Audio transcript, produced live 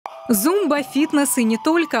Зумба, фитнес и не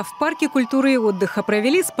только. В парке культуры и отдыха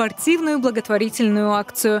провели спортивную благотворительную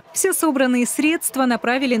акцию. Все собранные средства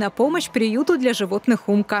направили на помощь приюту для животных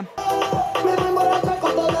 «Умка».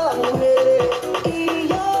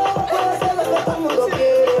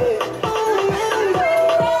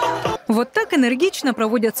 Вот так энергично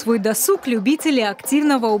проводят свой досуг любители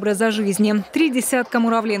активного образа жизни. 3 десятка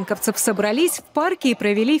муравленковцев собрались в парке и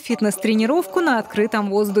провели фитнес-тренировку на открытом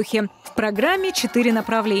воздухе. В программе 4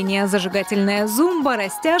 направления – зажигательная зумба,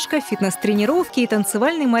 растяжка, фитнес-тренировки и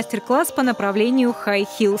танцевальный мастер-класс по направлению High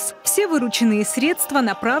Heels. Все вырученные средства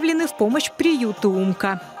направлены в помощь приюту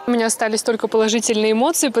 «Умка». У меня остались только положительные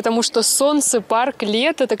эмоции, потому что солнце, парк,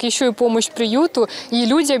 лето, так еще и помощь приюту. И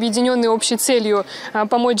люди, объединенные общей целью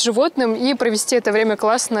помочь животным и провести это время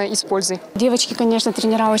классно и с пользой. Девочки, конечно,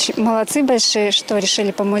 тренера очень молодцы большие, что решили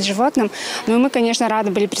помочь животным. Но мы, конечно, рады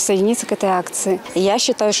были присоединиться к этой акции. Я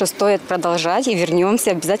считаю, что стоит продолжать и вернемся,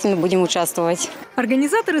 обязательно будем участвовать.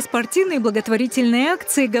 Организаторы спортивной благотворительной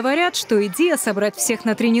акции говорят, что идея собрать всех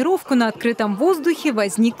на тренировку на открытом воздухе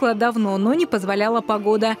возникла давно, но не позволяла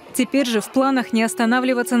погода. Теперь же в планах не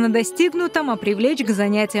останавливаться на достигнутом, а привлечь к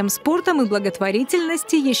занятиям спортом и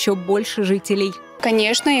благотворительности еще больше жителей.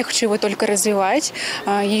 Конечно, я хочу его только развивать,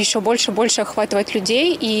 еще больше охватывать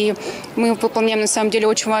людей. И мы выполняем на самом деле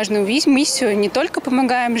очень важную миссию. Не только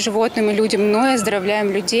помогаем животным и людям, но и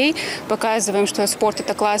оздоровляем людей, показываем, что спорт –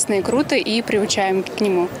 это классно и круто, и приучаем к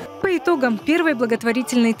нему. По итогам первой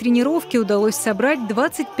благотворительной тренировки удалось собрать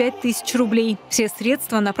 25 тысяч рублей. Все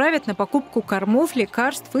средства направят на покупку кормов,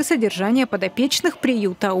 лекарств и содержание подопечных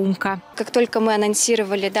приюта «Умка». Как только мы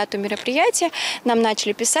анонсировали дату мероприятия, нам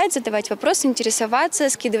начали писать, задавать вопросы,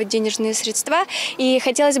 интересоваться, скидывать денежные средства. И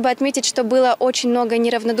хотелось бы отметить, что было очень много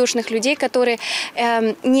неравнодушных людей, которые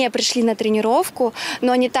не пришли на тренировку,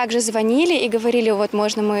 но они также звонили и говорили: вот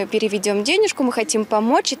можно мы переведем денежку, мы хотим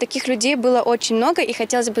помочь. И таких людей было очень много, и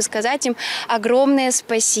хотелось бы сказать им огромное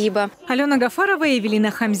спасибо. Алена Гафарова,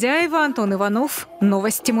 Евелина Хамзяева, Антон Иванов.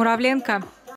 Новости Муравленко.